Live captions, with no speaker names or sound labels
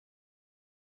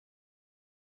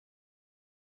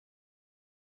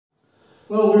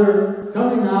Well, we're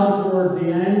coming now toward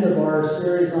the end of our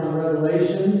series on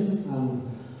Revelation.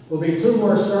 There'll be two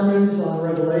more sermons on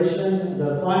Revelation.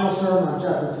 The final sermon on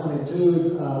chapter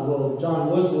 22, John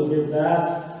Woods will give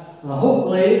that.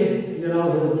 Hopefully,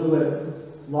 he'll do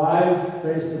it live,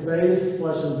 face-to-face,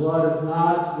 flesh and blood. If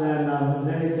not, then in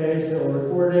any case, he'll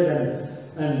record it.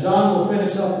 And John will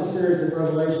finish up the series of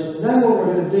Revelation. And then what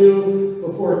we're going to do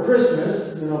before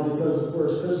Christmas, because of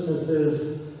course Christmas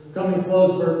is coming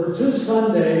close, for 2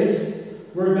 Sundays,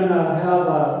 we're going to have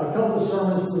a couple of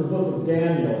sermons from the book of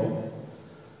Daniel.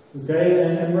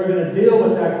 Okay, and we're going to deal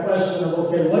with that question of,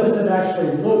 okay, what does it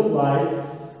actually look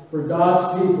like for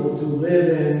God's people to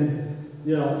live in,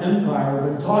 empire?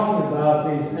 We've been talking about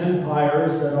these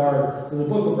empires that are, in the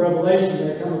book of Revelation,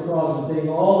 they come across as being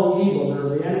all evil.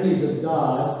 They're the enemies of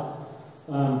God.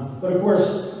 But of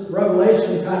course,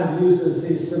 Revelation kind of uses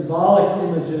these symbolic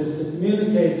images to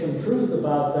communicate some truth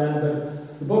about them,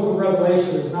 but the book of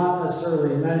Revelation is not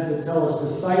necessarily meant to tell us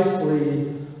precisely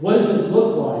what does it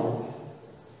look like,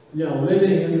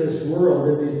 living in this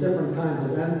world, in these different kinds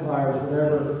of empires,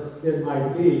 whatever it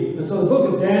might be. And so the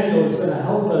book of Daniel is going to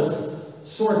help us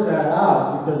sort that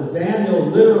out, because Daniel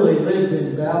literally lived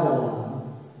in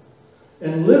Babylon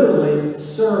and literally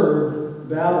served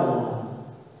Babylon.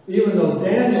 Even though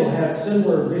Daniel had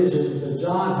similar visions that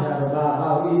John had about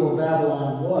how evil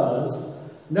Babylon was,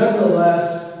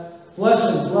 nevertheless, flesh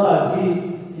and blood,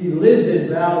 he lived in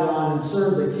Babylon and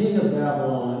served the king of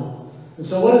Babylon. And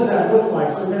so what does that look like?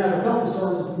 So we're going to have a couple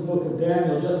sermons from the book of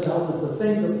Daniel just to help us to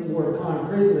think more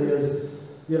concretely is,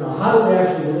 how do we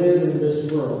actually live in this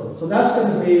world? So that's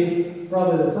going to be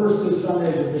probably the first 2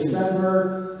 Sundays of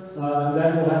December. And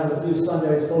then we'll have a few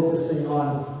Sundays focusing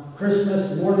on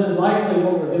Christmas. More than likely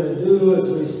what we're going to do is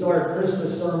we start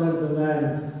Christmas sermons and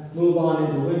then move on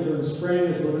into winter and spring,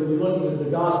 is we're going to be looking at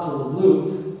the Gospel of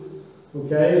Luke.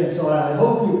 Okay, and so I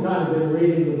hope you've kind of been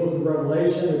reading the book of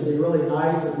Revelation. It'd be really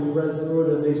nice if we read through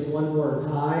it at least one more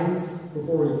time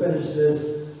before we finish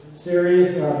this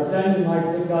series. But then you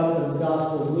might pick up in the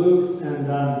Gospel of Luke. And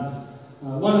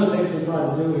one of the things we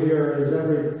try to do here is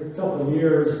every couple of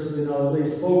years, at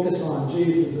least focus on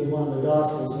Jesus in one of the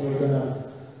Gospels. And we're going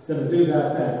to do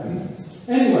that then.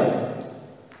 Anyway,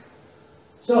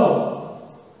 so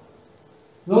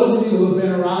those of you who have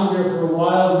been around here for a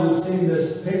while, you've seen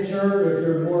this picture. If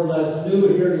you're more or less new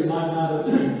here, you might not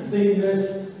have seen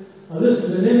this. This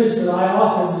is an image that I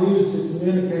often use to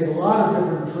communicate a lot of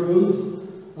different truths.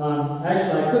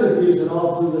 Actually, I could have used it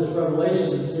all through this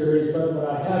Revelation series, but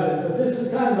I haven't. But this is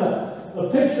kind of a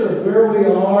picture of where we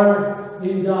are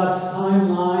in God's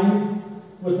timeline.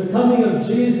 With the coming of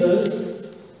Jesus,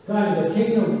 kind of the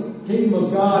kingdom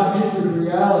of God entered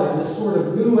reality. This sort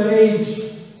of new age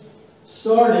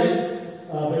started,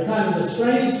 but kind of the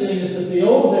strange thing is that the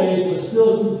old age was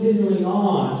still continuing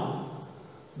on.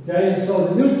 Okay, and so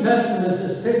the New Testament is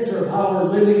this picture of how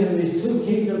we're living in these two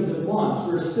kingdoms at once.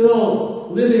 We're still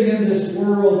living in this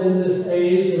world, in this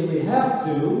age, and we have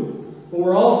to, but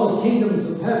we're also kingdoms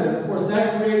of heaven. Of course,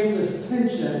 that creates this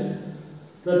tension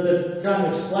that kind of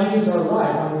explains our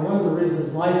life. I mean, one of the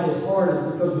reasons life is hard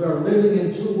is because we are living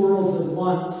in two worlds at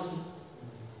once.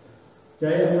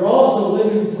 Okay, and we're also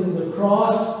living between the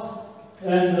cross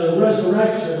and the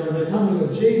resurrection, or the coming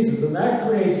of Jesus, and that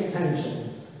creates tension.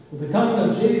 With the coming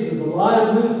of Jesus, a lot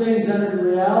of new things enter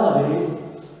reality,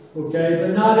 okay,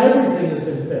 but not everything has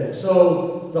been fixed.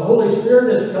 So the Holy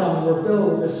Spirit has come, and we're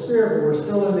filled with the Spirit, but we're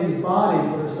still in these bodies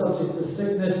that are subject to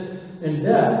sickness and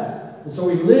death. And so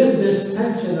we live this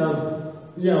tension of,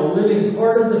 living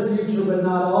part of the future, but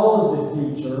not all of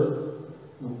the future.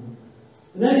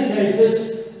 In any case,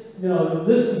 this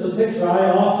is a picture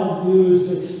I often use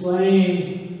to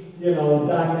explain,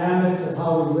 dynamics of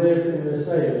how we live in this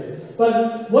age.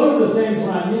 But one of the things when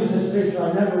I use this picture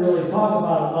I never really talk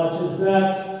about much is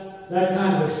that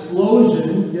kind of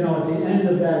explosion, at the end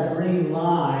of that green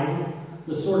line,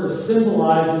 that sort of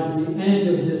symbolizes the end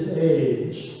of this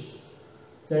age.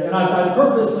 Okay, and I've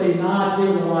purposely not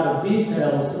given a lot of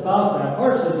details about that,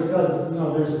 partially because,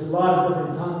 there's a lot of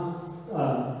different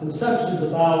conceptions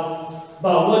about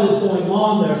what is going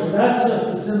on there. So that's just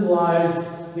to symbolize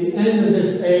the end of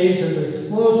this age, and the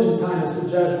explosion kind of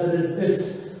suggests that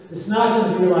it's not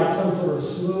going to be like some sort of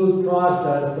smooth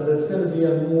process, but it's going to be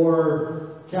a more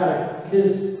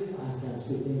cataclysmic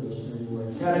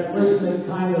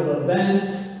kind of event,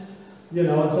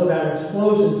 and so that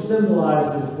explosion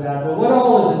symbolizes that. But what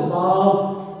all is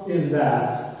involved in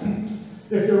that?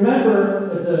 If you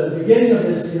remember at the beginning of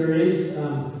this series,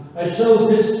 I showed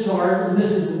this chart, and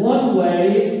this is one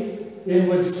way in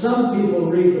which some people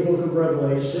read the book of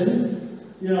Revelation.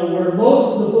 where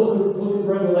most of the book of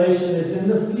Revelation is in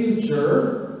the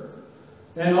future,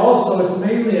 and also it's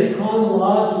mainly a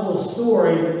chronological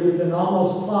story that you can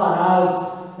almost plot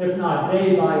out, if not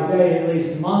day by day, at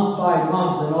least month by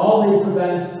month, and all these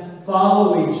events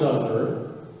follow each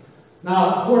other.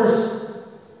 Now, of course,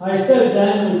 I said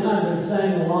then, we've kind of been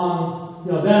saying along,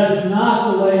 that is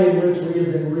not the way in which we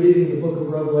have been reading the book of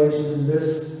Revelation in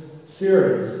this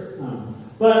series.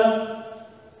 But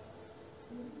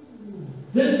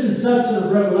this inception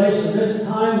of Revelation, this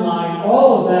timeline,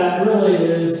 all of that really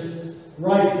is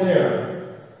right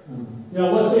there.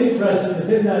 What's interesting is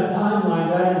in that timeline,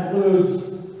 that includes,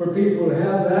 for people who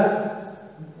have that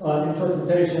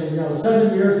interpretation,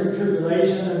 7 years of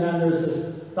tribulation, and then there's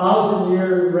this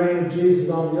 1,000-year reign of Jesus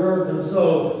on the earth, and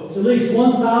so at least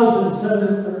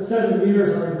 1,007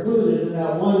 years are included in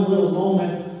that one little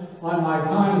moment on my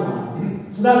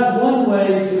timeline. So that's one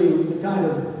way to kind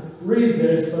of read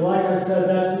this, but like I said,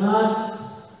 that's not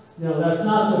the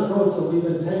approach that we've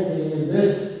been taking in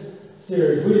this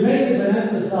series. We've mainly been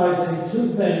emphasizing two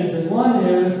things, and one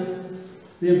is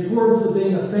the importance of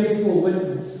being a faithful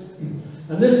witness.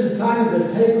 And this is kind of the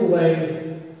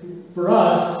takeaway for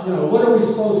us. What are we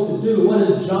supposed to do? What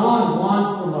does John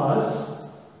want from us?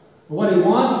 What he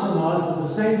wants from us is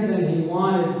the same thing he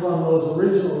wanted from those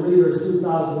original readers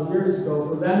 2,000 years ago,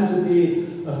 for them to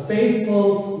be a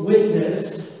faithful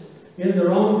witness in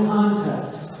their own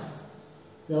context.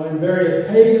 In very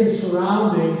pagan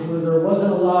surroundings where there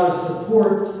wasn't a lot of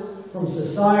support from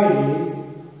society,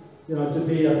 to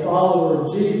be a follower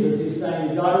of Jesus, he's saying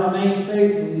you've got to remain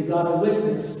faithful, you've got to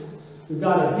witness, you've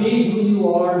got to be who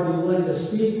you are, be willing to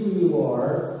speak who you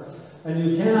are, and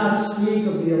you cannot speak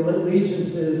of the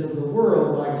allegiances of the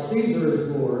world like Caesar is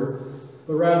Lord,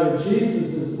 but rather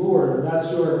Jesus is Lord, and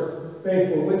that's your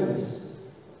faithful witness.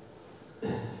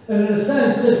 And in a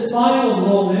sense, this final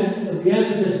moment at the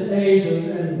end of this age,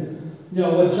 and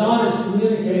what John is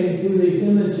communicating through these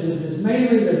images is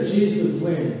mainly that Jesus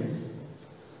wins.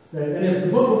 And if the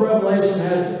book of Revelation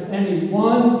has any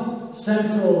one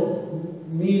central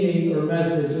meaning or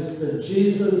message, it's that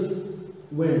Jesus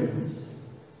wins.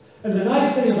 And the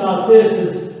nice thing about this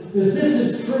is this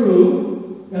is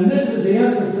true, and this is the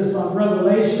emphasis on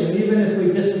Revelation, even if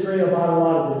we disagree about a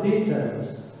lot of the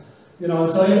details.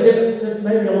 So if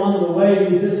maybe along the way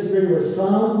you disagree with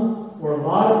some or a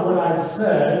lot of what I've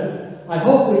said, I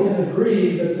hope we can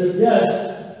agree that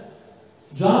yes,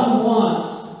 John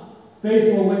wants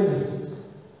faithful witnesses.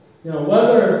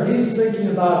 Whether he's thinking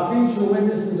about future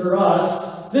witnesses or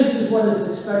us, this is what is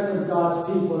expected of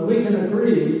God's people. And we can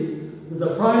agree that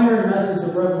the primary message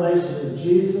of Revelation is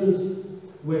Jesus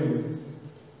wins.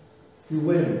 He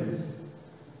wins.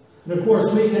 And of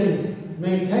course, we can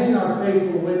maintain our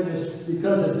faithful witness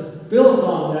because it's built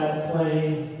on that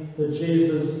claim that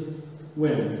Jesus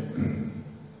wins.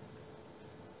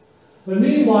 But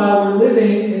meanwhile, we're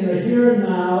living in the here and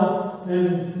now.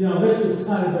 And, this is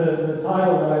kind of the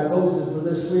title that I posted for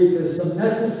this week, is Some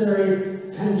Necessary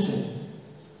Tension.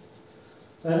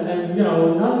 And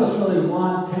none of us really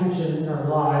want tension in our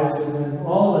lives, and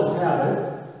all of us have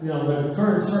it. The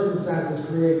current circumstances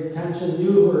create tension.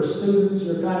 You who are students,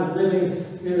 you're kind of living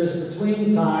in this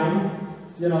between time.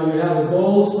 You have the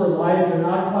goals for life, you're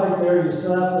not quite there, you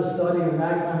still have to study and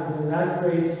that kind of thing. That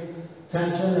creates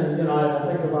tension. And, I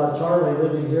think about Charlie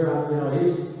living here.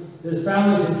 His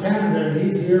family's in Canada, and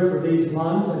he's here for these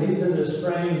months, and he's in this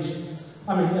strange,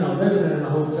 living in a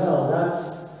hotel.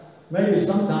 That's maybe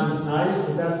sometimes nice,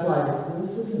 but that's like,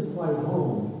 this isn't quite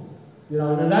home.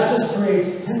 And that just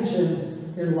creates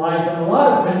tension in life, and a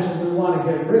lot of tension we want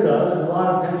to get rid of, and a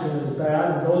lot of tension is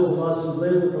bad, and those of us who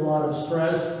live with a lot of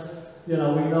stress, we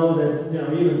know that,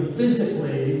 even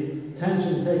physically,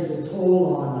 tension takes a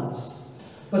toll on us.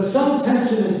 But some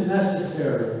tension is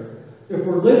necessary. If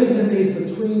we're living in these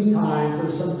between times,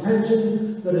 there's some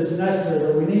tension that is necessary,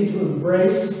 that we need to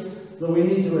embrace, that we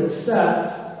need to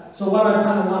accept. So what I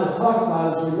kind of want to talk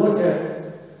about as we look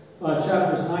at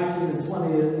chapters 19 and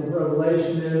 20 of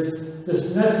Revelation is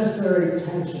this necessary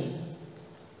tension.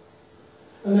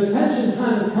 And the tension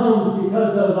kind of comes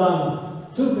because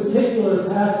of two particular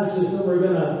passages that we're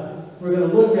going to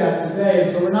look at today.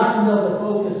 And so we're not going to be able to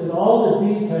focus on all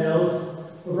the details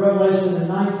of Revelation in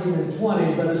 19 and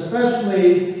 20, but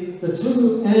especially the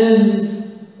two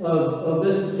ends of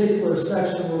this particular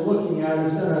section we're looking at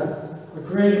is going to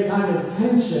create a kind of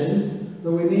tension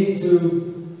that we need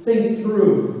to think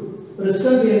through. But it's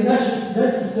going to be a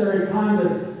necessary kind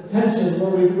of tension where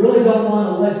we really don't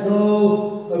want to let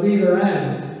go of either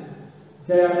end.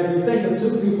 Okay, if you think of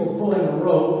two people pulling a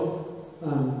rope,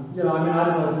 you know, I mean, I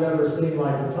don't know if you've ever seen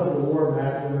like a tug of war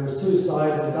match when there's two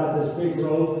sides, they've got this big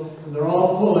rope, and they're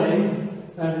all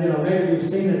pulling, and, you know, maybe you've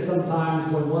seen it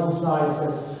sometimes when one side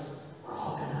says, we're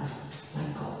all going to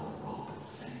let go of the rope at the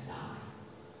same time.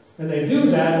 And they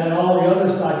do that, and then all the other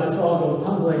side just all go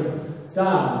tumbling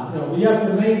down. You know, we have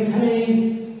to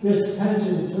maintain this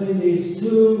tension between these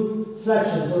two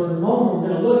sections. So in a moment, we're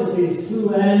going to look at these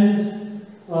two ends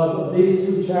of these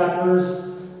two chapters,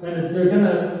 and they're going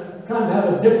to kind of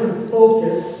have a different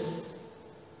focus,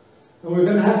 and we're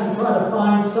going to have to try to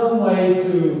find some way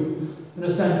to, in a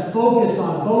sense, focus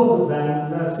on both of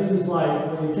them. That seems like,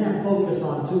 well, you can't focus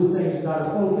on two things. You've got to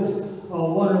focus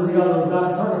on one or the other. We've got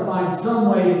to try to find some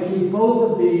way to keep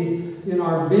both of these in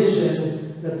our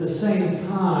vision at the same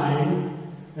time,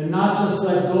 and not just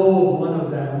let go of one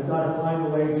of them. We've got to find a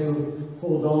way to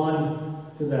hold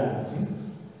on to that.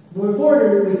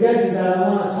 Before we get to that, I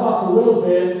want to talk a little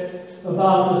bit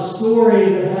about the story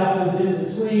that happens in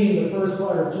between the first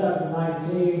part of chapter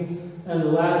 19 and the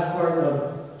last part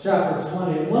of chapter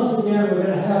 20. And once again, we're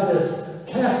going to have this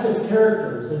cast of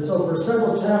characters. And so for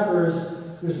several chapters,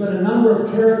 there's been a number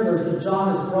of characters that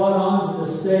John has brought onto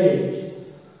the stage.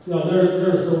 You know,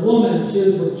 there's the woman, she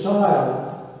is with child.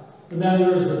 And then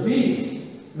there's the beast,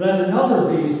 then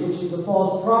another beast, which is a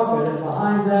false prophet. And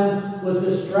behind them was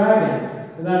this dragon.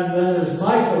 And then there's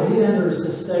Michael, he enters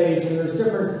the stage. And there's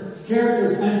different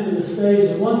characters enter the stage.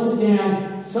 And once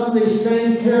again, some of these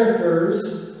same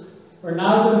characters are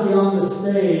now going to be on the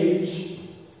stage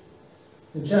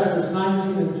in chapters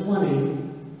 19 and 20.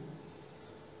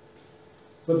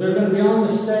 But they're going to be on the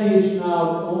stage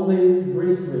now only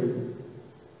briefly.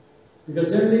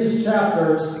 Because in these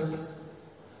chapters,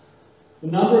 the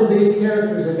number of these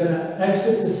characters are going to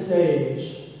exit the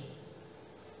stage.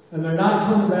 And they're not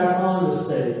coming back on the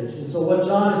stage. And so what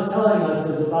John is telling us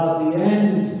is about the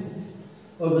end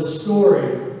of the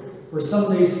story for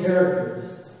some of these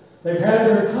characters. They've had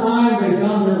their time, they've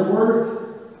done their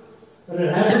work, and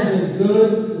it hasn't been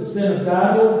good. It's been a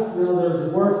battle. You know,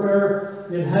 there's warfare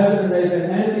in heaven, and they've been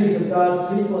enemies of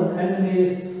God's people and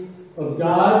enemies of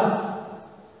God.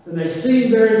 And they seem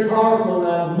very powerful in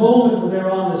that moment when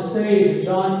they're on the stage. And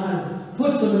John kind of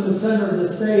puts them in the center of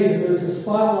the stage, and there's a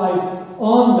spotlight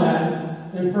on them.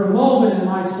 And for a moment, it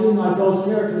might seem like those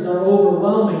characters are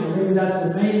overwhelming, and maybe that's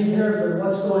the main character and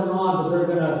what's going on, but they're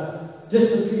going to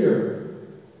disappear.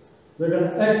 They're going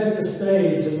to exit the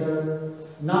stage, and they're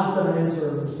not going to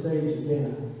enter the stage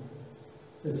again.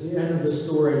 It's the end of the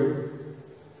story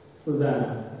for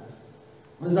them.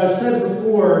 As I've said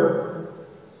before,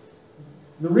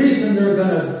 the reason they're going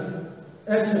to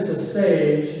exit the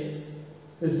stage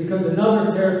is because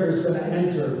another character is going to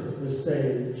enter the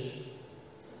stage.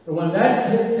 But when that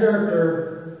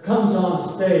character comes on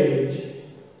stage,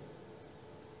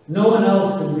 no one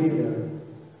else can be there.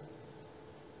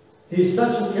 He's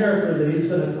such a character that he's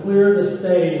going to clear the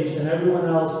stage and everyone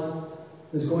else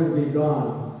is going to be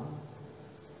gone.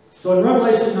 So in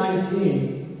Revelation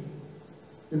 19,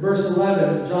 in verse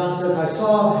 11, John says, I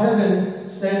saw heaven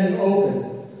standing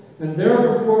open, and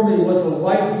there before me was a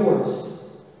white horse.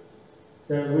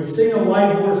 We've seen a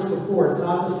white horse before. It's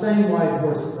not the same white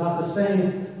horse. It's not the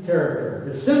same character.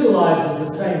 It symbolizes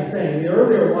the same thing. The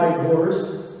earlier white horse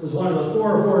was one of the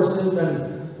four horses,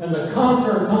 and the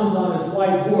conqueror comes on his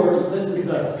white horse. This is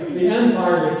the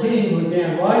empire, the king who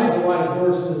again rides the white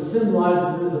horse, and it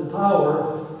symbolizes his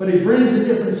power. But he brings a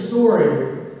different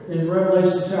story in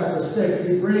Revelation chapter 6.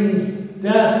 He brings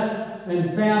death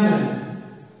and famine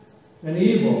and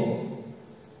evil.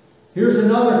 Here's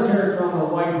another character on a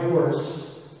white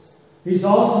horse. He's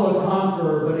also a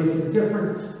conqueror, but he's a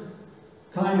different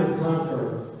kind of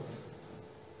conqueror.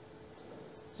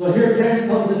 So here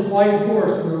comes this white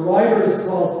horse, and the rider is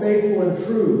called Faithful and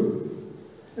True.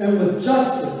 And with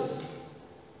justice,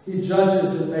 he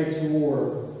judges and makes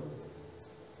war.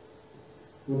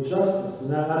 With justice,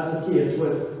 and that's the key, it's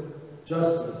with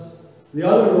justice. The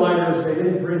other riders, they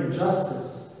didn't bring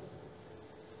justice.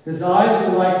 His eyes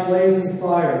are like blazing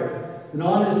fire, and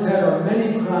on his head are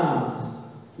many crowns.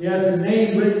 He has a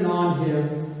name written on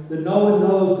him that no one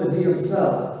knows but he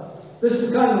himself. This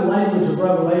is kind of the language of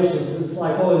Revelation. It's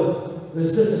like, oh,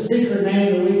 is this a secret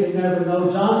name that we can never know?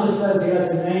 John just says he has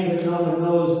a name that no one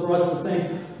knows for us to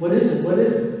think, what is it? What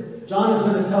is it? John is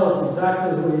going to tell us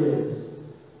exactly who he is.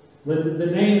 The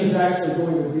name is actually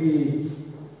going to be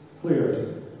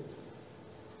clear.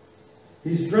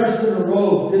 He's dressed in a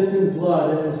robe dipped in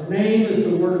blood, and his name is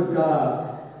the Word of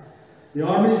God. The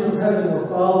armies of heaven were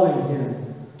following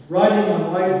him, riding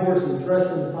on white horses,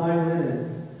 dressed in fine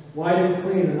linen, white and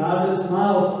clean, and out of his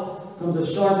mouth comes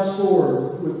a sharp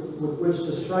sword with which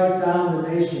to strike down the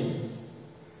nations.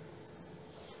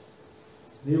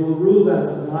 He will rule them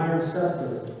with an iron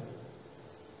scepter.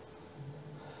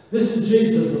 This is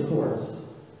Jesus, of course.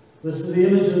 This is the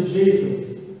image of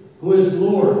Jesus, who is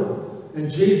Lord,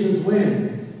 and Jesus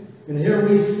wins. And here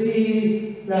we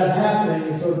see that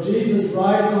happening. So Jesus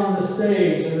rides on the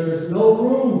stage, and there's no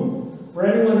room for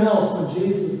anyone else when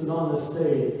Jesus is on the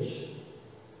stage.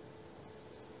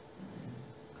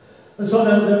 And so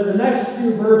the next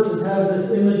few verses have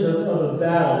this image of a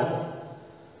battle.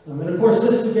 And of course,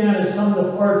 this again is some of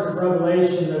the parts of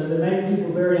Revelation that make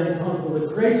people very uncomfortable.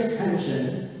 It creates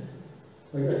tension,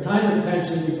 like a kind of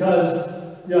tension, because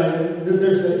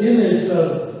there's the image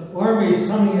of armies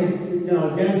coming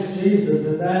against Jesus,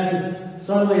 and then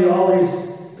suddenly all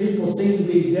these people seem to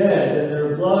be dead, and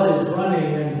their blood is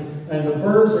running, and the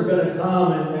birds are going to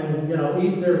come and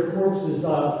eat their corpses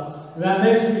up. And that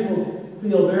makes people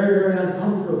feel very, very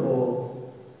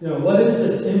uncomfortable. What is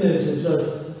this image of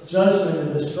just judgment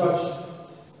and destruction?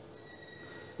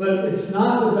 But it's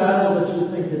not the battle that you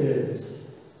think it is.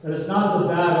 And it's not the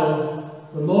battle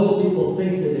that most people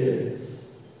think it is.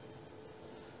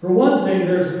 For one thing,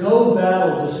 there's no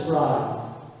battle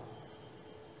described.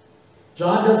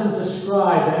 John doesn't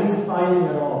describe any fighting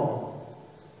at all.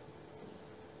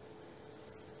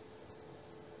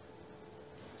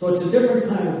 So it's a different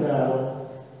kind of battle.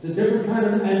 It's a different kind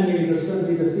of enemy that's going to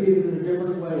be defeated in a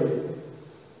different way.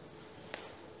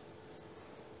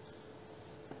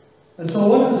 And so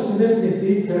one of the significant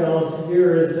details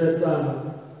here is that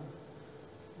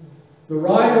the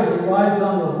rider, as he rides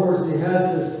on the horse, he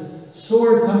has this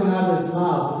sword coming out of his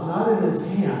mouth. It's not in his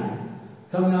hand.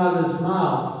 It's coming out of his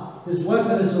mouth. His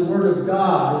weapon is the Word of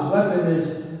God. His weapon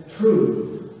is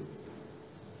truth.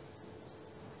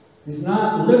 He's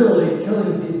not literally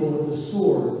killing people with the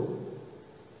sword.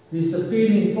 He's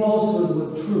defeating falsehood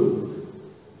with truth.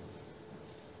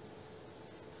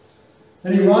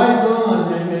 And he rides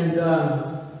on, and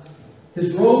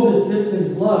his robe is dipped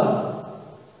in blood.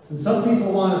 And some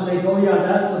people want to think, oh yeah,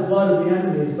 that's the blood of the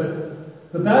enemies,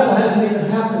 but the battle hasn't even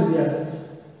happened yet.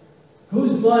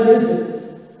 Whose blood is it?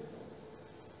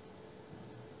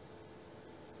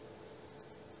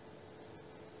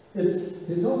 It's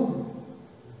his own.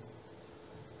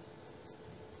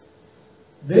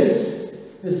 This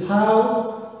is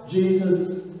how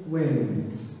Jesus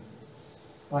wins.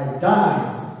 By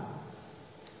dying.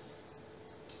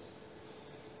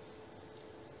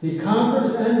 He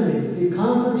conquers enemies. He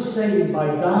conquers Satan by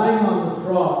dying on the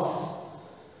cross.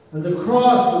 And the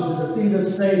cross was the defeat of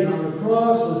Satan. On the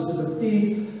cross was the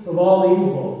defeat of all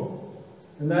evil.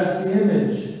 And that's the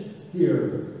image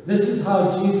here. This is how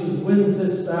Jesus wins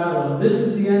this battle. And this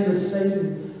is the end of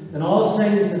Satan and all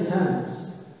Satan's attempts.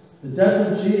 The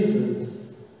death of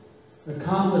Jesus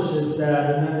accomplishes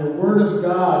that, and then the Word of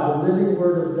God, the living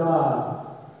Word of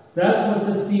God, that's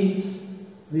what defeats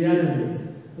the enemy.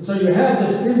 And so you have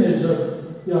this image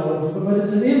of, but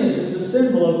it's an image, it's a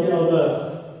symbol of,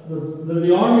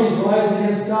 the armies rise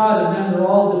against God, and then they're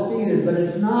all defeated, but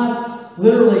it's not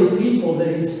literally people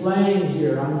that he's slaying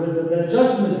here. I mean, the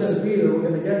judgment is going to be there. We're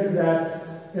going to get to that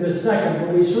in a second,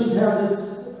 but we shouldn't have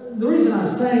it. The reason I'm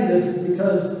saying this is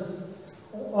because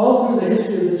all through the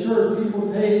history of the church, people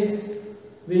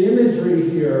take the imagery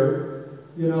here,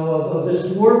 of this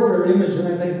warfare image, and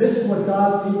I think this is what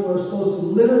God's people are supposed to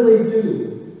literally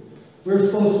do. We're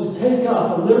supposed to take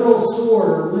up a literal sword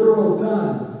or a literal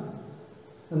gun.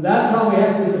 And that's how we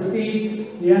have to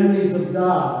defeat the enemies of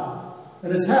God.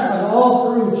 And it's happened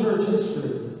all through church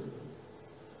history.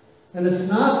 And it's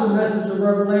not the message of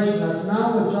Revelation. That's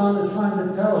not what John is trying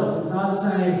to tell us. It's not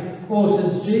saying, oh,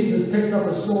 since Jesus picks up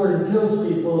a sword and kills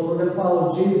people, if we're going to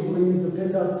follow Jesus, we need to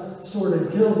pick up a sword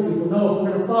and kill people. No, if we're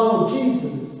going to follow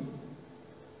Jesus,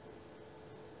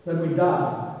 then we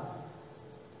die.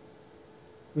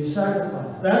 We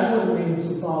sacrifice. That's what it means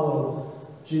to follow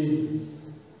Jesus.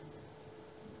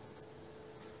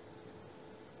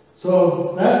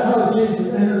 So that's how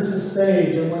Jesus enters the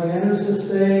stage. And when he enters the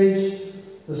stage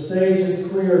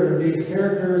is cleared. And these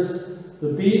characters, the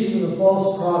beast and the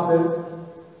false prophet,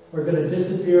 are going to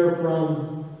disappear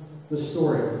from the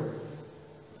story.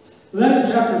 But then in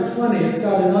chapter 20, it's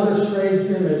got another strange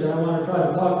image. I want to try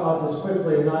to talk about this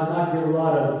quickly and not give a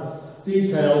lot of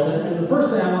details. And the first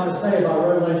thing I want to say about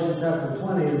Revelation chapter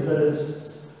 20 is that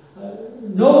it's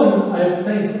no one, I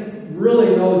think,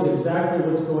 really knows exactly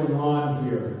what's going on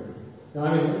here. Now,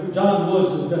 I mean, John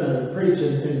Woods is going to preach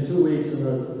in 2 weeks in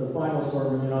the final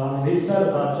sermon. I mean, he said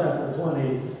about chapter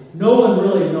 20, no one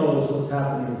really knows what's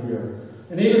happening here.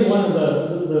 And even one of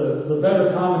the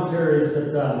better commentaries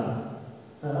that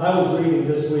I was reading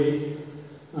this week,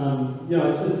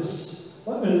 it's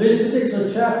in these particular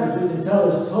chapters, you can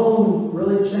tell his tone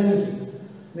really changes.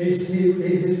 And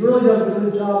he really does a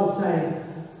good job of saying,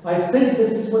 I think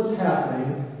this is what's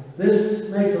happening. This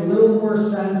makes a little more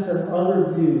sense than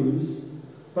other views.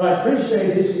 But I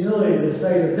appreciate his humility to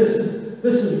say that this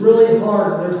is really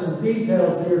hard, and there's some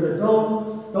details here that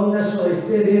don't necessarily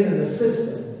fit in the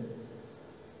system.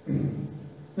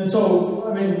 And so,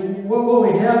 I mean, what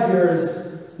we have here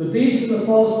is the beast and the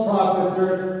false prophet,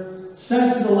 they're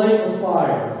sent to the lake of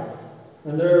fire.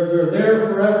 And they're there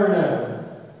forever and ever.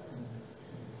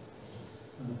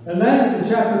 And then in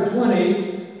chapter 20,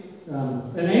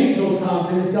 an angel comes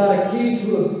and he's got a key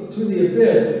to the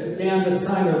abyss. It's again this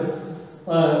kind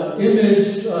of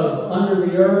image of under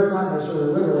the earth, not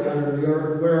necessarily literally under the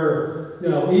earth,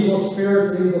 where evil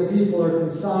spirits and evil people are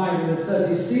consigned. And it says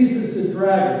he seizes the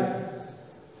dragon,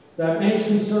 that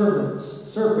ancient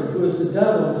serpent who is the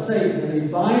devil and Satan, and he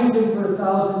binds him for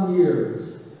 1,000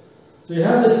 years. So you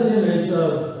have this image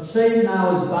of Satan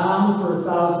now is bound for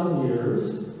 1,000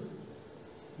 years.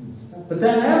 But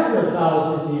then after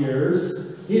 1,000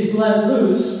 years, he's let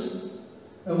loose.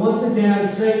 And once again,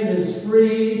 Satan is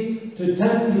free to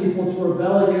tempt people to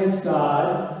rebel against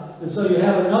God. And so you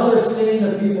have another scene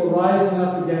of people rising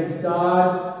up against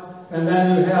God. And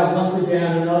then you have, once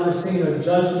again, another scene of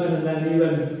judgment. And then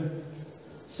even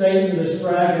Satan, this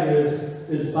dragon,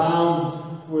 is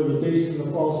bound where the beast and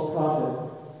the false prophet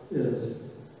is.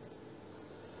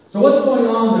 So what's going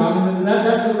on now? I mean,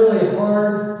 that's a really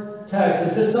hard text.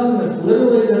 Is this something that's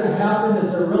literally going to happen?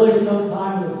 Is there really some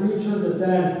time in the future that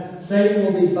then Satan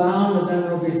will be bound and then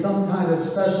there will be some kind of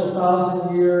special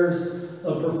 1,000 years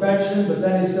of perfection, but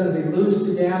then he's going to be loosed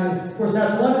again? And of course,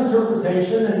 that's one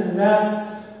interpretation, and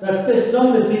that fits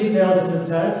some of the details in the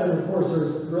text. And of course,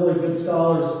 there's really good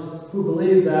scholars who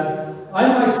believe that.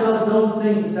 I myself don't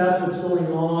think that that's what's going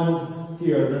on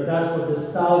here, that that's what this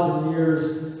 1,000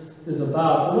 years is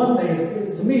about. For one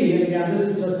thing, to me, and again, this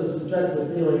is just a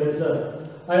subjective feeling,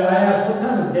 I ask, what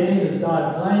kind of game is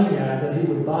God playing at that he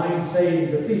would bind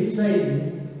Satan, defeat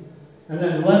Satan, and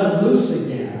then let him loose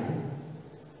again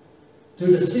to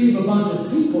deceive a bunch of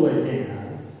people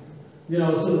again,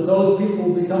 so that those people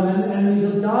will become enemies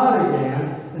of God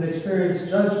again and experience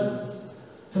judgment.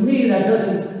 To me, that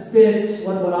doesn't fit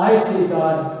what I see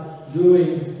God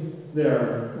doing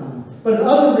there. But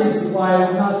other reasons why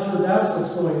I'm not sure that's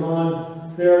what's going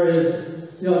on there is,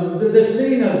 this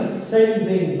scene of Satan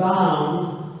being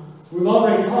bound. We've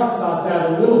already talked about that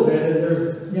a little bit. And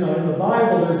there's, in the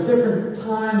Bible, there's different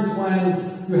times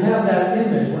when you have that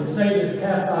image, when Satan is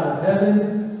cast out of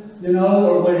heaven,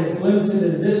 or when he's limited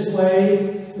in this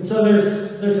way. And so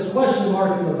there's a question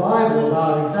mark in the Bible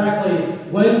about exactly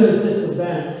when does this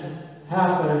event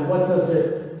happen and what does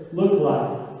it look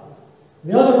like.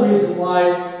 The other reason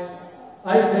why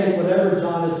I take whatever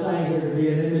John is saying here to be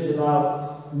an image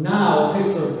about now, a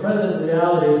picture of present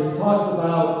reality, is he talks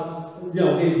about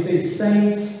these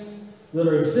saints that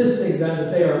are existing then,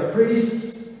 that they are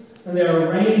priests and they are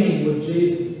reigning with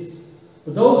Jesus.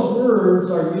 But those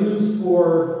words are used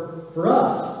for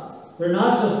us. They're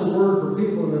not just a word for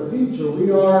people in the future. We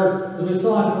are, as we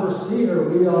saw in 1 Peter,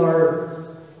 we are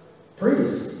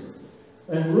priests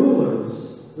and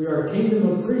rulers. We are a kingdom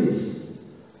of priests.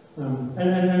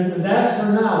 And that's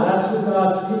for now. That's who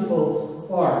God's people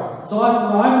are. So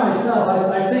I myself,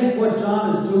 I think what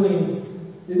John is doing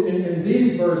in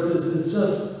these verses is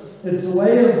just, it's a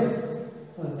way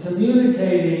of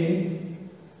communicating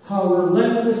how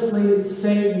relentlessly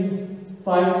Satan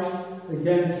fights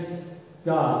against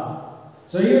God.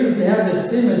 So even if you have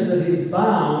this image that he's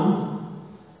bound,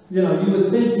 you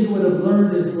would think he would have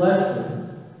learned his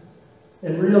lesson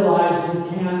and realized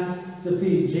he can't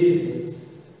defeat Jesus.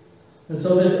 And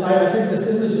so I think this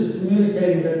image is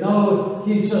communicating that no,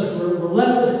 he's just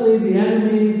relentlessly the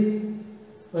enemy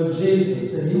of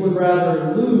Jesus, and he would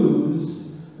rather lose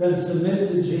than submit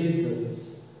to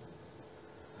Jesus.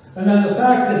 And then the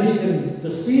fact that he can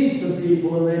deceive some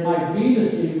people and they might be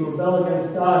deceived or rebel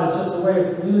against God is just a way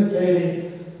of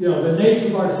communicating, the nature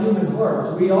of our human hearts.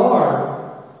 We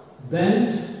are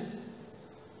bent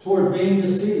toward being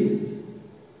deceived.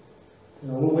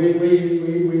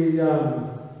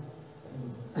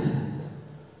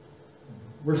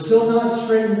 We're still not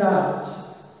straightened out.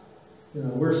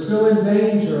 We're still in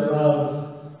danger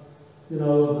of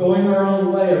going our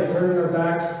own way, of turning our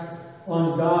backs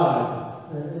on God.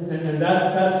 And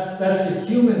that's the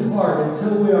human heart.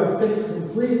 Until we are fixed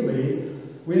completely,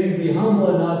 we need to be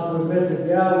humble enough to admit that,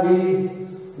 yeah,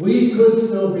 we could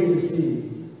still be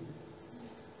deceived.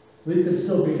 We could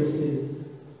still be deceived.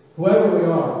 Whoever we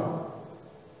are.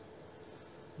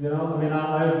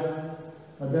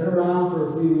 I've been around for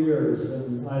a few years,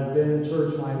 and I've been in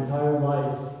church my entire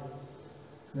life.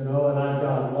 You know, and I've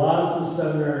got lots of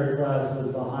seminary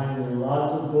classes behind me,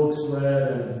 lots of books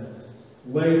read, and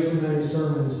way too many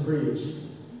sermons preached.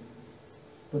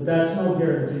 But that's no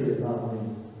guarantee about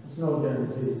me. It's no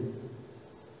guarantee.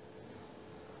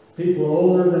 People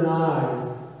older than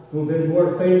I, who've been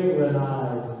more faithful than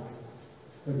I,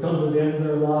 have come to the end of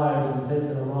their lives and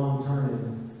taken a wrong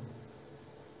turning,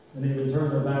 and even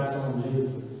turned their backs on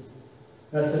Jesus.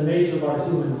 That's the nature of our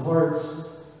human hearts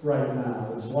right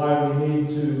now. It's why we need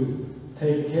to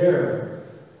take care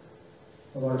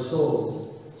of our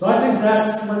souls. So I think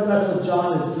that's what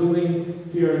John is doing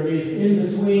here in these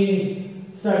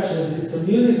in-between sections. He's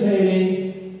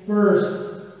communicating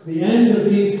first the end of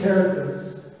these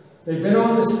characters. They've been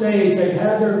on the stage, they've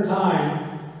had their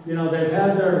time, you know, they've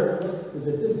had their, is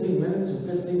it 15 minutes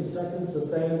or 15 seconds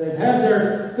of fame? They've had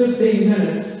their 15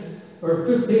 minutes or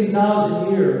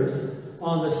 15,000 years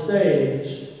on the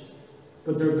stage,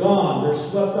 but they're gone. They're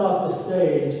swept off the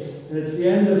stage, and it's the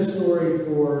end of story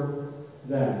for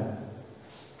them.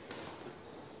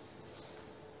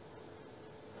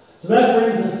 So that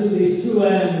brings us to these two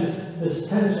ends, this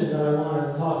tension that I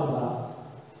want to talk about.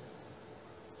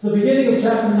 So beginning of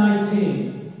chapter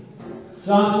 19,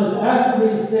 John says, after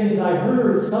these things I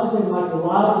heard something like the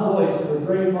loud voice of a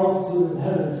great multitude in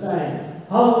heaven saying,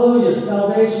 Hallelujah,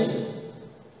 salvation.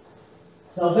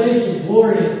 Salvation,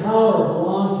 glory, and power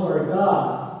belong to our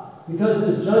God, because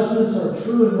his judgments are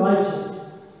true and righteous.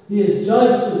 He has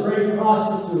judged the great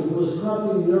prostitute who was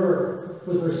corrupting the earth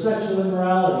with her sexual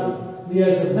immorality. He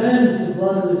has avenged the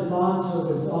blood of his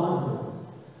bondservants on her.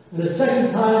 And a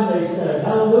second time they said,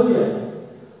 Hallelujah!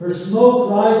 Her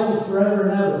smoke rises forever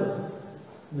and ever.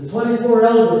 The 24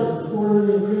 elders and the 4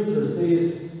 living creatures,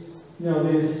 these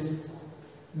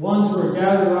ones who are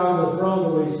gathered around the throne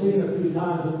that we've seen a few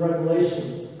times in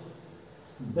Revelation,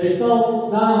 they fell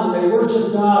down and they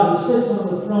worship God who sits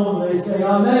on the throne. They say,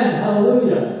 Amen,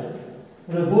 Hallelujah.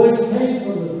 And a voice came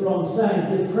from the throne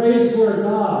saying, Give praise to our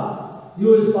God,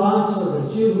 you his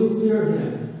bondservants, you who fear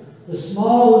him, the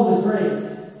small and the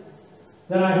great.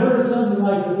 Then I heard something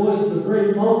like the voice of a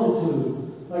great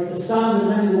multitude, like the sound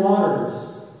of many waters,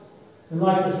 and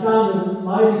like the sound of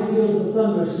mighty peals of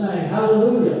thunder, saying,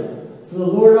 Hallelujah, for the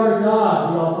Lord our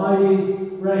God, the Almighty,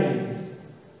 reigns.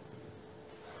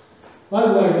 By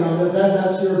the way, you know,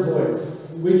 that's your voice.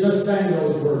 We just sang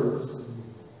those words.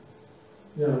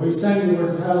 You know, we sang the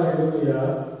words,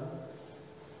 Hallelujah,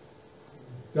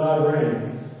 God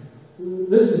reigns.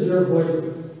 This is your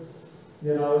voices.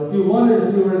 You know, if you wondered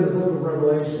if you were in the book of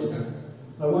Revelation,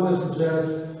 I want to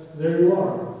suggest there you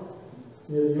are.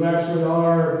 You actually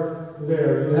are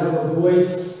there. You have a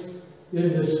voice in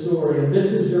this story, and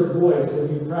this is your voice, and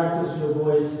you practice your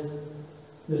voice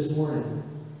this morning.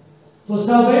 So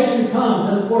salvation comes,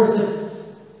 and of course,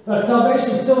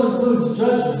 salvation still includes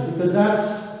judgment, because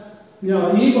that's, you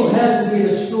know, evil has to be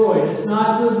destroyed. It's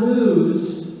not good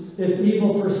news if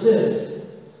evil persists.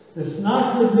 It's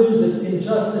not good news if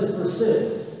injustice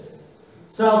persists.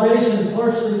 Salvation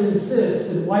partially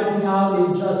consists in wiping out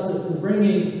injustice and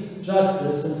bringing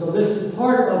justice, and so this is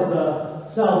part of the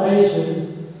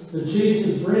salvation that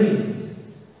Jesus brings.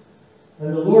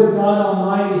 And the Lord God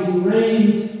Almighty, He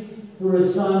reigns through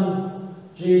His Son,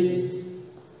 Jesus.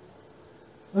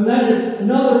 And then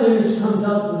another image comes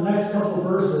up in the next couple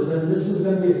verses, and this is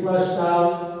going to be fleshed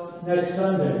out next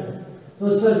Sunday. So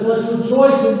it says, let's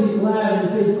rejoice and be glad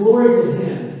and give glory to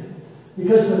Him,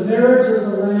 because the marriage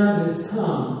of the Lamb has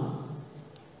come,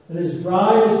 and His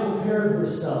bride has prepared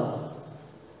herself.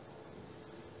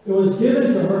 It was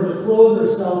given to her to clothe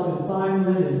herself in fine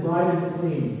linen, bright and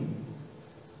clean.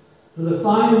 For the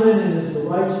fine linen is the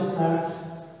righteous acts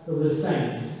of the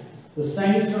saints. The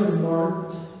saints are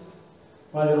marked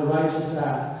by their righteous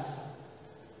acts.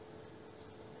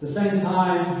 At the same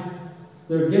time,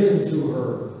 they're given to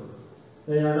her.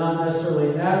 They are not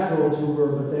necessarily natural to her,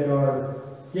 but they are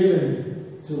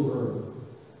given to her.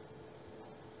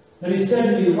 And He said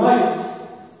to me, Write,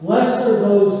 blessed are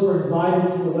those who are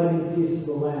invited to the wedding feast of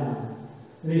the Lamb.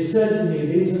 And He said to me,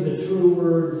 these are the true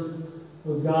words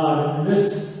of God. And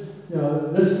this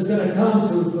is going to come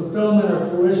to fulfillment or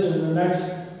fruition in the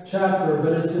next chapter,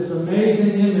 but it's this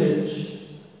amazing image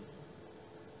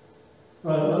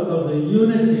of the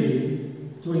unity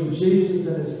between Jesus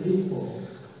and His people.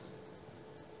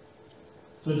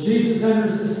 So Jesus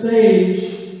enters the stage,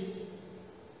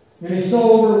 and He's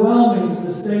so overwhelming that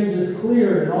the stage is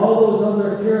clear, and all those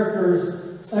other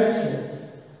characters exit.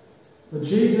 But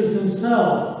Jesus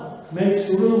Himself makes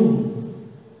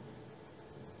room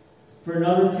for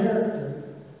another character.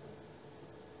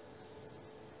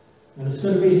 And it's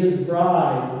going to be His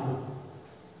bride.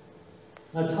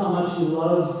 That's how much He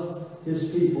loves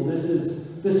His people. This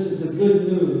is is the good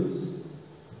news.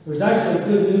 There's actually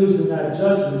good news in that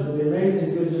judgment, but the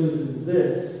amazing good news is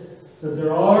this, that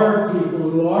there are people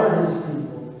who are his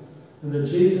people, and that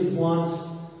Jesus wants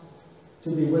to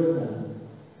be with them.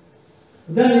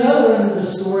 But then the other end of the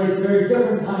story is a very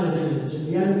different kind of image,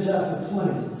 in the end of chapter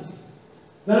 20.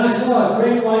 Then I saw a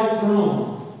great white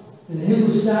throne, and him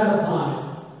who sat upon it,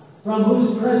 from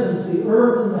whose presence the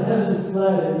earth and the heaven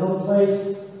fled, and no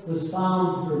place was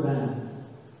found for them.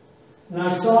 And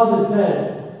I saw the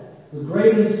dead, the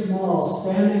great and small,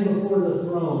 standing before the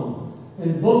throne,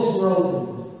 and books were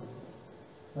opened.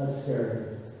 That's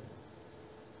scary.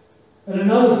 And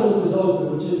another book was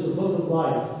opened, which is the book of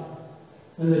life.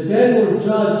 And the dead were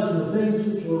judged from the things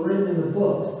which were written in the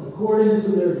books, according to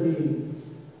their deeds.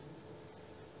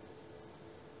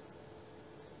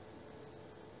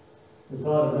 The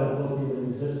thought of that book even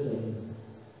existing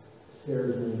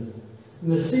scares me.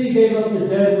 And the sea gave up the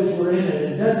dead which were in it,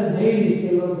 and death and Hades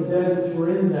gave up the dead which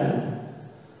were in them.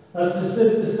 That's just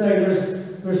it to say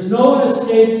there's no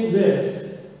escape to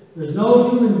this. There's no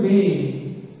human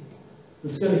being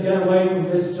that's going to get away from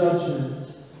this judgment.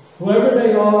 Whoever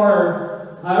they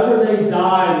are, however they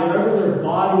died, wherever their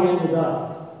body ended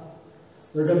up,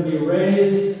 they're going to be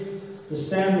raised to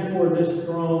stand before this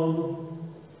throne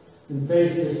and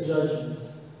face this judgment.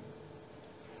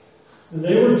 And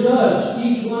they were judged,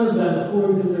 each one of them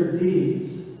according to their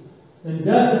deeds. And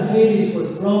death and Hades were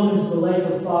thrown into the lake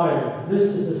of fire. This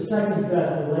is the second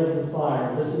death, the lake of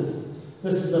fire. This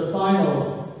is the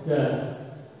final death.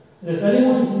 And if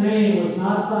anyone's name was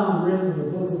not found written in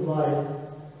the book of life,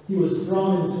 he was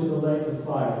thrown into the lake of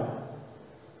fire.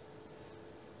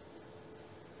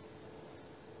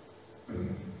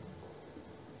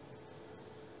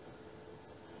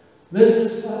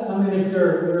 This, I mean, if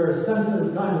you're a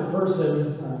sensitive kind of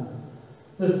person,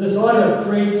 this ought to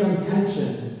create some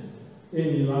tension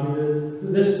in you. I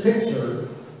mean, this picture,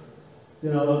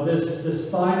 of this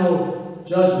final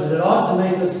judgment, it ought to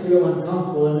make us feel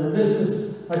uncomfortable. And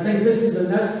I think this is a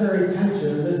necessary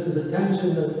tension. This is a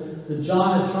tension that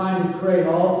John is trying to create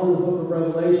all through the book of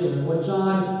Revelation. And what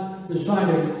John is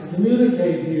trying to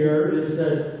communicate here is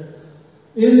that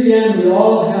in the end, we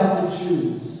all have to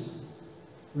choose.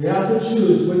 We have to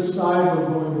choose which side we're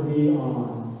going to be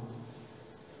on.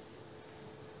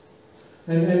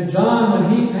 And John,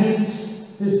 when he paints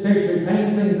his picture, he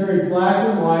paints things very black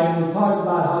and white. And we talked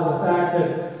about how the fact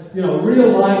that,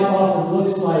 real life often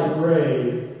looks like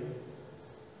gray.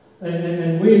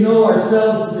 And we know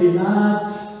ourselves to be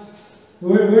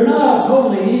we're not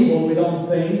totally evil, we don't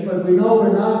think, but we know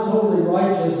we're not totally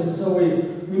righteous. And so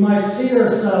we might see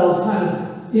ourselves kind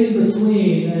of in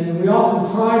between, and we often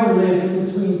try to live in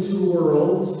between two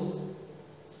worlds.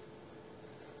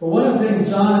 But one of the things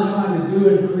John is trying to do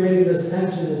in creating this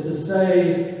tension is to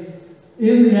say,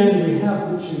 in the end, we have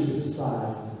to choose a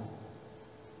side.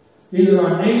 Either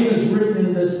our name is written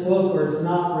in this book or it's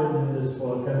not written in this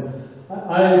book. And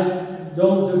I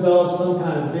don't develop some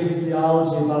kind of big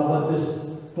theology about what this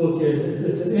book is.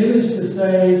 It's an image to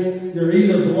say you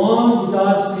either belong to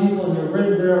God's people and you're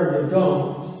written there or you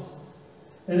don't.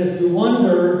 And if you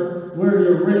wonder where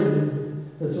you're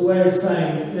written, it's a way of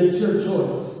saying it's your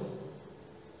choice.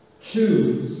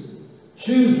 Choose.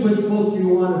 Choose which book you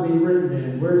want to be written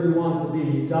in, where you want to be.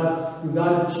 You've got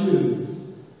to choose.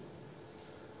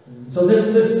 So this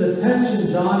is a tension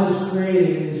John is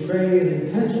creating. He's creating it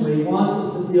intentionally. He wants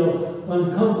us to feel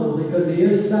uncomfortable because he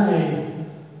is saying,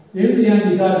 in the end,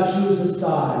 you've got to choose a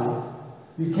side.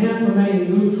 You can't remain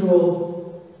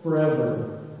neutral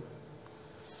forever.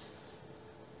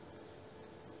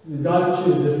 You've got to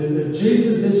choose it. And if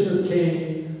Jesus is your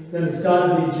king, then it's got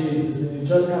to be Jesus, and you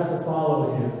just have to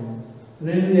follow him. And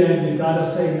in the end, you've got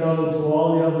to say no to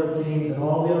all the other kings and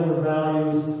all the other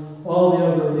values, all the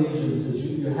other allegiances.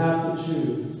 You have to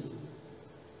choose.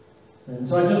 And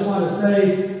so I just want to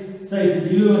say to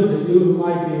you and to you who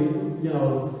might be,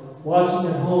 watching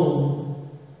at home,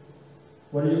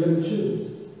 what are you going to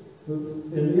choose?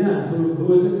 In the end,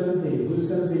 who is it going to be? Who's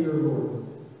going to be your Lord?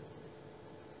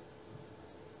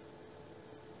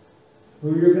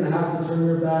 Who you're going to have to turn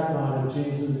your back on if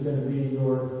Jesus is going to be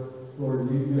your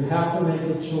Lord. You have to make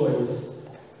a choice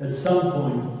at some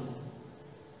point.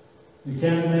 You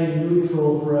can't remain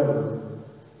neutral forever.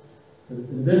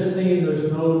 In this scene,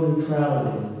 there's no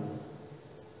neutrality.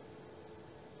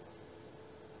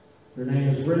 Your name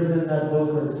is written in that book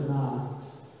or it's not.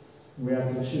 We have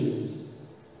to choose.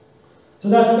 So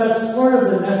that's part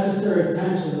of the necessary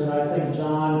tension that I think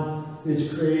John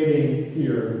is creating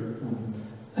here.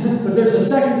 But there's a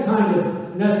second kind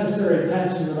of necessary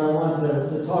tension that I want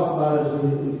to talk about as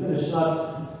we finish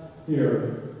up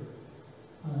here.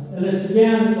 And it's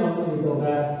again, let me go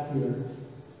back here.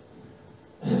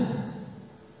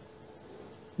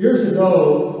 Years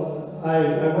ago, I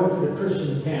worked at a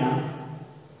Christian camp.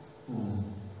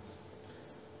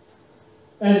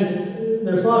 And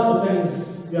there's lots of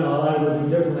things, I would do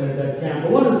differently at that camp.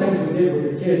 But one of the things we did with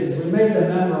the kids is we made them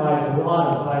memorize a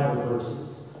lot of Bible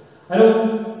verses. I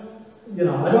don't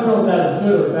know if that is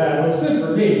good or bad. It was good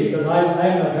for me because I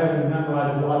ended up having to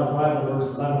memorize a lot of Bible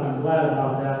verses. I'm glad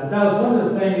about that. But that was one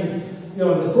of the things, in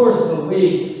the course of a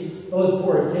week, those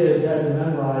poor kids had to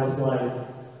memorize like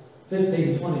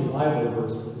 15, 20 Bible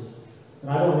verses. And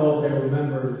I don't know if they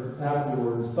remembered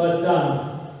afterwards. But,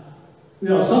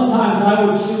 sometimes I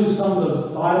would choose some of the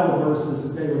Bible verses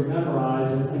that they would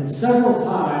memorize. And several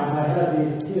times I had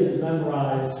these kids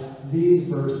memorize these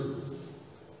verses.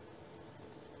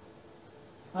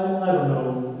 I don't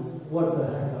know what the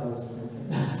heck I was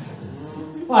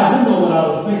thinking. Well, I do know what I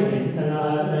was thinking, and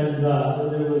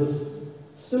it was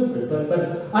stupid.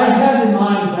 But I had in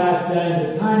mind back then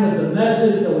that kind of the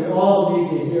message that we all need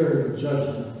to hear is a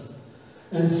judgment.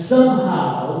 And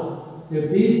somehow, if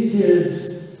these kids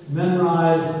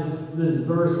memorize these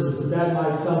verses, that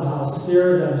might somehow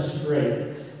steer them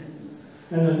straight.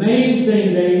 And the main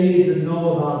thing they need to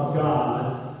know about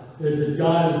God is that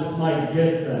God might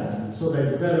get them, so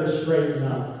they better straighten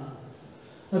up.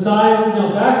 And so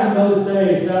back in those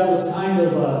days, that was kind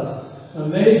of a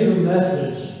major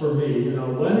message for me.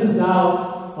 When in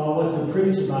doubt on what to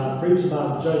preach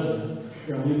about judgment.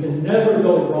 You can never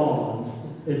go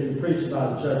wrong if you preach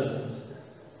about judgment.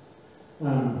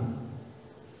 I'm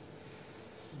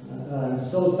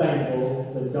so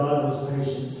thankful that God was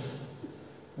patient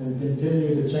and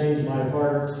continued to change my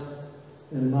heart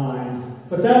and mind.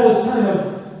 But that was kind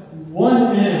of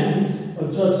one end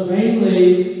of just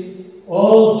mainly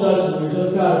all judgment.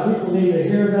 People need to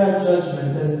hear that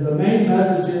judgment. And the main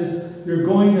message is, you're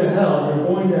going to hell. You're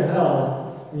going to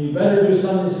hell. And you better do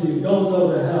something so you don't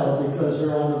go to hell, because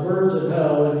you're on the verge of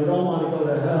hell and you don't want to go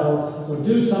to hell. So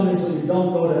do something so you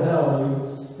don't go to hell.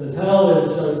 Because hell is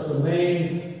just the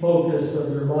main focus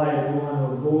of your life. You want to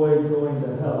avoid going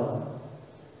to hell.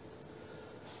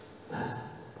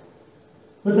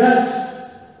 But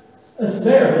it's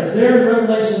there. It's there in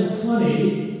Revelation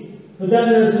 20. But then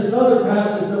there's this other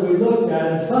passage that we looked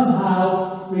at, and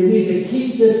somehow we need to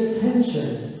keep this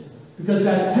tension, because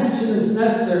that tension is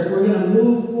necessary. If we're going to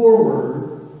move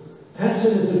forward,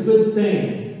 tension is a good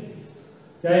thing.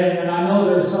 Okay? And I know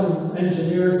there's some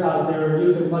engineers out there, and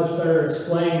you can much better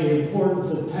explain the importance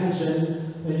of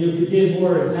tension, and you could give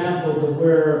more examples of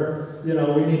where we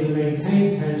need to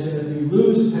maintain tension. If you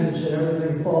lose tension,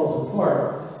 everything falls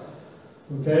apart.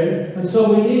 Okay? And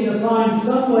so we need to find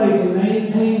some way to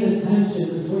maintain the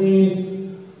tension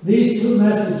between these two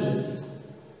messages.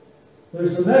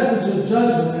 There's the message of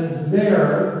judgment, and it's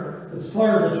there. It's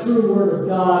part of the true Word of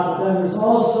God. But then there's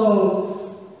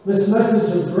also this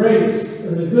message of grace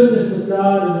and the goodness of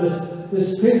God, and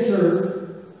this picture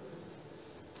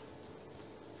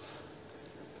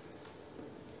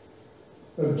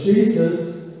of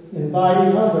Jesus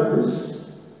inviting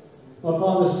others up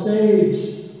on the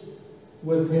stage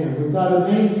with Him. We've got to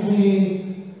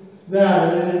maintain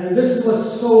that. And this is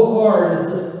what's so hard, is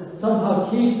to somehow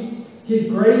keep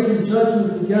grace and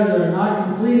judgment together and not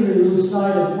completely lose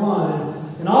sight of one.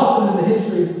 And often in the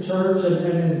history of the church and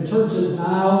in churches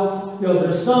now,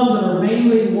 there's some that are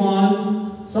mainly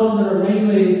one, some that are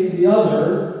mainly the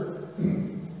other.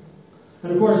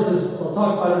 And of course, as I'll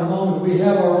talk about in a moment, we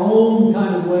have our own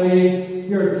kind of way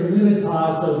here at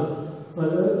Communitas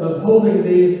of holding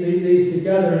these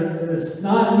together. And it's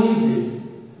not easy.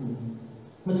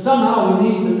 But somehow we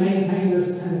need to maintain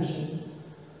this tension.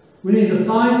 We need to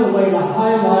find a way to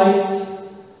highlight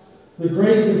the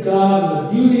grace of God and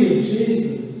the beauty of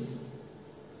Jesus.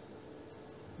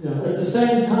 At the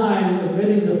same time,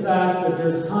 admitting the fact that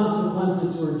there's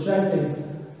consequences to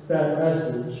rejecting that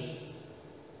message.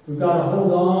 We've got to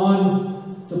hold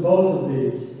on to both of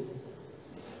these.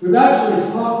 We've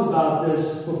actually talked about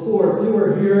this before. If you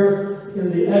were here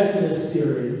in the Exodus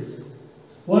series,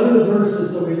 one of the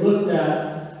verses that we looked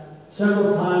at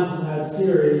several times in that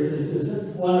series is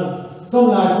one of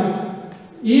something I think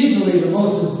easily the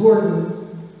most important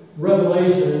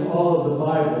revelation in all of the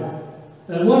Bible.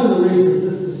 And one of the reasons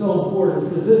this is so important is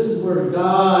because this is where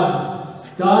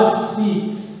God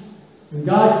speaks and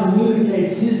God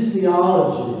communicates His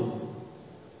theology,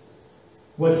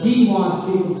 what He wants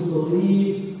people to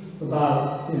believe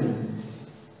about Him.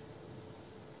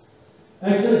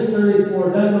 Exodus 34,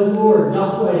 then the Lord,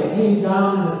 Yahweh, came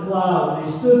down in the cloud, and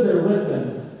He stood there with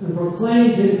them, and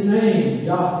proclaimed His name,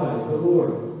 Yahweh, the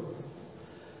Lord.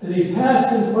 And He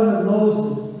passed in front of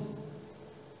Moses,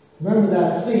 Remember that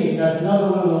scene? That's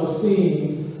another one of those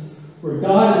scenes where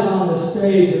God is on the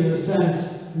stage, in the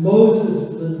sense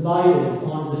Moses is invited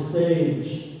on the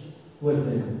stage with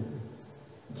him.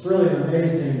 It's really an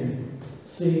amazing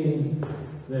scene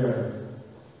there.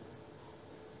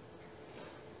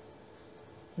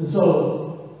 And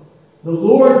so the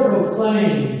Lord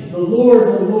proclaims, the Lord.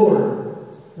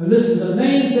 And this is the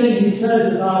main thing he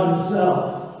says about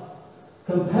himself.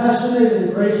 Compassionate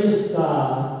and gracious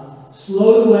God,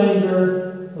 slow to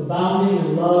anger, abounding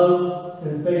in love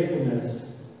and faithfulness.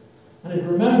 And if you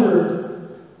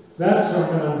remember that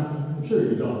sermon, I'm sure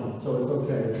you don't, so it's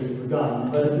okay if you've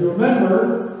forgotten. But if you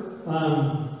remember,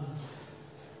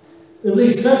 at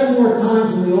least 7 more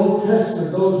times in the Old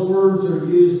Testament, those words are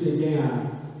used again.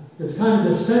 It's kind of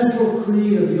the central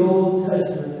creed of the Old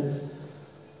Testament. It's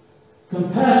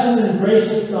compassionate and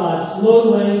gracious God,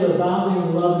 slow to anger, abounding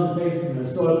in love and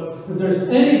faithfulness. So if there's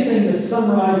anything that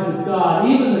summarizes God,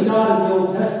 even the God of the Old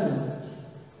Testament,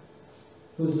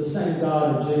 who's the same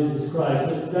God of Jesus Christ,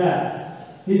 it's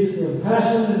that. He's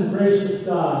compassionate and gracious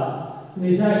God, and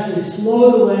he's actually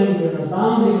slow to anger and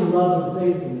abounding in love and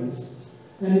faithfulness.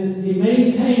 And he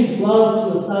maintains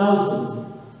love to 1,000.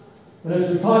 And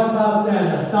as we talked about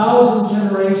then, 1,000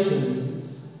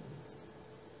 generations,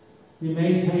 he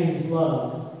maintains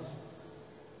love.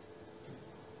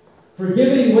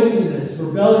 Forgiving wickedness,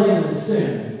 rebellion, and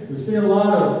sin. We see a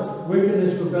lot of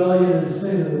wickedness, rebellion, and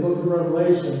sin in the book of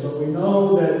Revelation, but we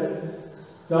know that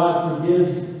God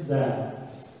forgives that.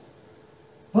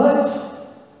 But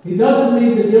he doesn't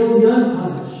leave the guilty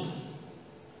unpunished.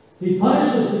 He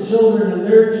punishes the children and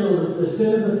their children for the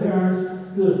sin of the parents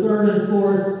to the 3rd and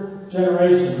 4th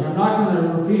generation. I'm not going to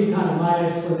repeat kind of my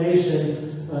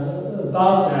explanation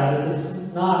about that.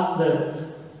 It's not that,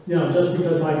 just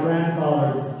because my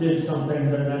grandfather did something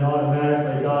that then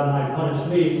automatically God might punish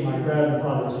me for my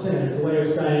grandfather's sin. It's a way of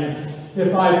saying,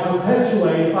 if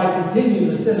I continue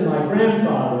the sin of my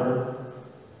grandfather,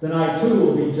 then I too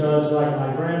will be judged like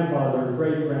my grandfather,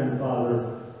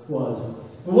 great-grandfather was.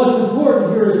 But what's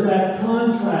important here is that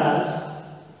contrast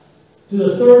to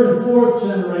the 3rd and 4th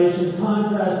generation,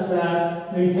 contrast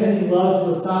that maintaining love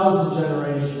to 1,000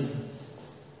 generations.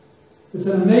 It's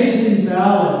an amazing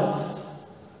balance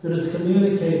that is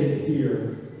communicated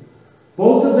here.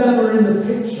 Both of them are in the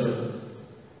picture.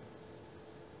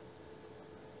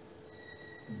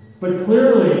 But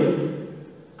clearly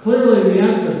the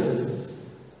emphasis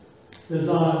is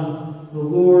on the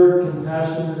Lord,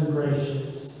 compassionate and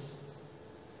gracious,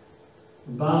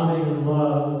 abounding in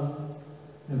love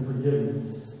and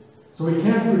forgiveness. So we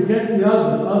can't forget the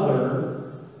other.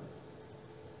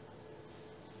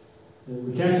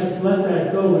 We can't just let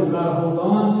that go. We've got to hold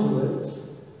on to it.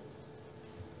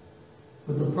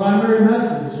 But the primary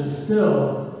message is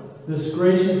still this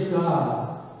gracious God.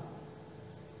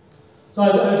 So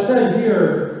I've said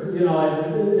here, at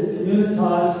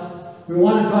Communitas, we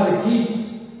want to try to keep,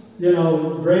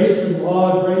 grace and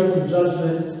law, grace and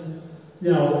judgment,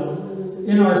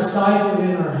 in our sight and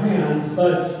in our hands,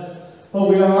 but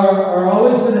we are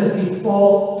always going to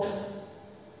default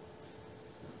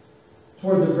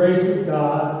toward the grace of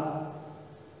God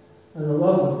and the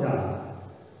love of God.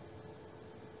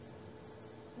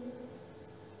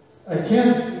 I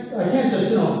can't just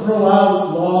throw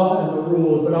out law and the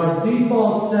rules, but our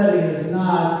default setting is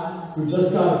not, we've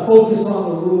just got to focus on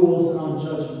the rules and on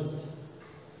judgment.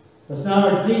 That's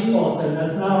not our default setting.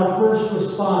 That's not our first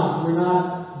response. We're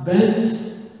not bent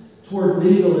toward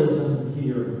legalism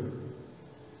here.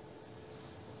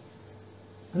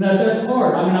 And that's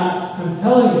hard. I'm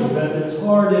telling you that it's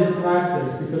hard in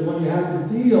practice, because when you have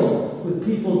to deal with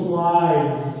people's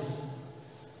lives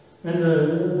and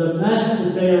the mess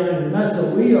that they are in, the mess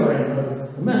that we are in,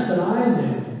 the mess that I'm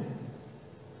in,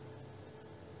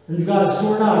 and you've got to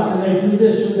sort out, can they do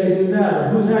this, should they do that, or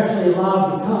who's actually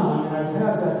allowed to come? I've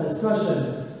had that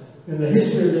discussion in the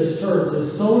history of this church.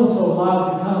 Is so-and-so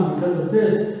allowed to come because of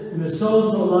this? And is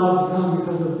so-and-so allowed to come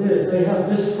because of this? They have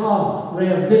this problem. They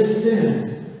have this sin.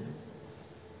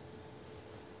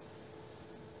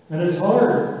 And it's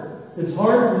hard. It's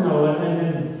hard to know.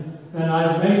 And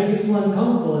I've made people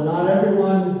uncomfortable. And not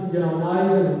everyone, not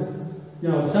even,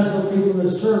 central people in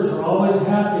this church are always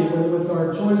happy with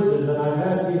our choices. And I've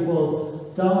had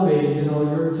people tell me,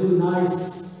 you're too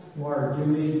nice, Mark. You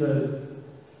need to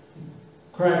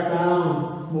crack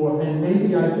down more. And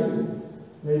maybe I do.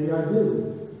 Maybe I do.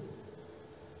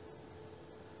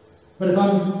 But if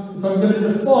I'm going to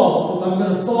default, if I'm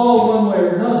going to fall one way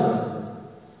or another,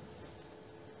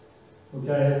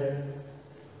 okay,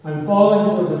 I'm falling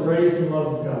toward the grace and love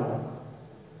of God.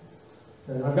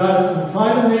 Okay, I'm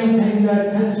trying to maintain that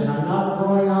tension. I'm not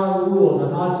throwing out rules.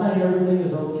 I'm not saying everything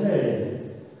is okay.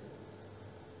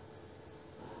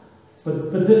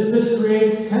 But this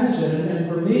creates tension. And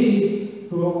for me,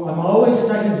 who I'm always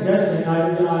second guessing,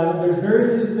 there's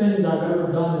very few things I've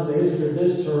ever done in the history of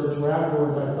this church where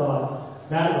afterwards I thought,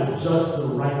 that was just the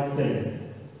right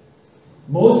thing.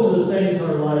 Most of the things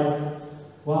are like,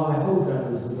 well, I hope that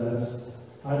was the best.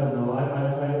 I don't know.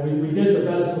 We did the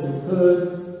best that we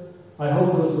could. I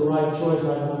hope it was the right choice.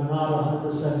 I'm not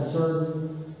 100%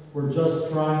 certain. We're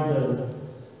just trying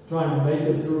to make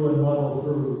it through and muddle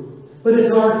through. But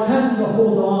it's our attempt to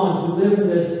hold on, to live in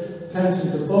this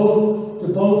tension to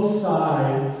both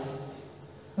sides.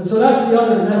 And so that's the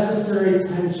other necessary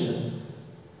tension.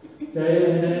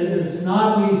 Okay, and it's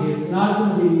not easy. It's not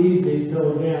going to be easy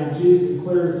until, again, Jesus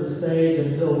clears the stage,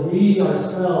 until we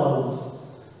ourselves,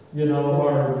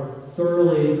 are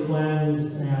thoroughly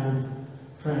cleansed and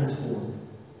transformed.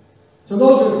 So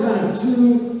those are kind of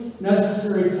two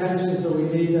necessary tensions that we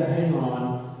need to hang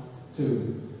on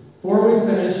to. Before we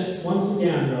finish, once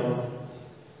again, though,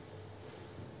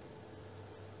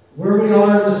 where we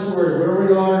are in the story, where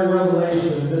we are in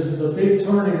Revelation, this is the big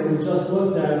turning that we just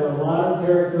looked at, where a lot of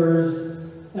characters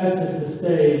exit the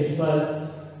stage,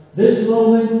 but this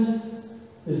moment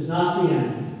is not the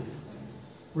end.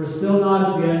 We're still not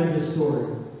at the end of the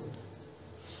story.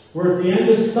 We're at the end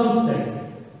of something.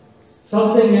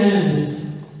 Something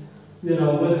ends,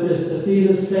 with this defeat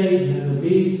of Satan and the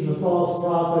beast and the false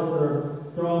prophet that are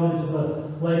thrown into the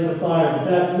lake of fire. But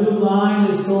that blue line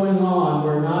is going on.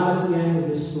 We're not at the end of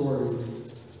the story.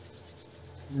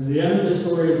 And the end of the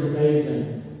story is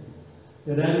amazing.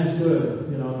 It ends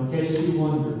good, in case you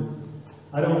wonder.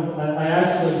 I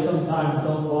actually sometimes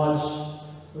don't watch,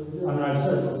 I've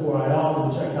said it before, I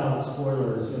often check out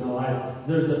spoilers.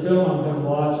 There's a film I'm going to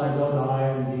watch, I go to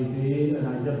IMDb and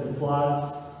I get the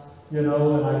plot, and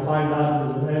I find out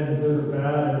if it's end good or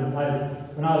bad. And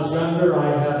when I was younger,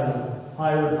 I had a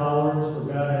higher tolerance for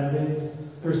bad endings.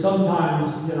 There's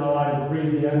sometimes, I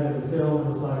read the end of the film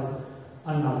and it's like,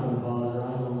 I'm not going to bother.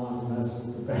 I don't want to mess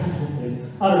with the bad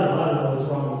ending. I don't know what's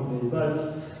wrong with me. But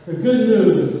the good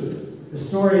news, the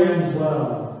story ends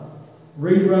well.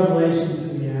 Read Revelation to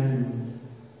the end.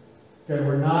 Okay,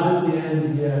 we're not at the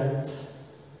end yet.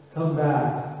 Come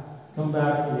back. Come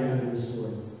back for the end of the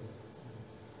story.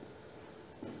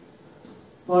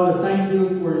 Father, thank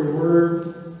you for your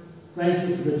word. Thank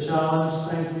you for the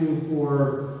challenge. Thank you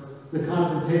for the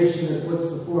confrontation it puts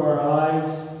before our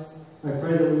eyes. I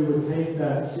pray that we would take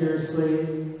that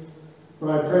seriously. But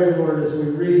I pray, Lord, as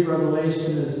we read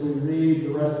Revelation, as we read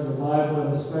the rest of the Bible,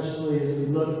 and especially as we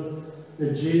look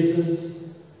at Jesus,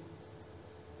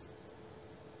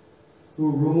 who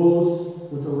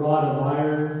rules with a rod of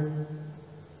iron,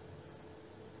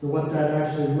 that what that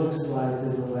actually looks like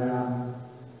is a lamb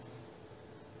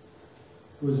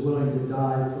who is willing to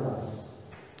die for us.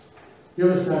 Give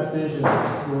us that vision,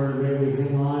 Lord. May we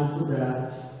hang on to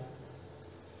that.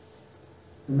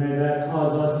 And may that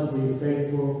cause us to be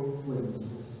faithful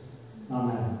witnesses.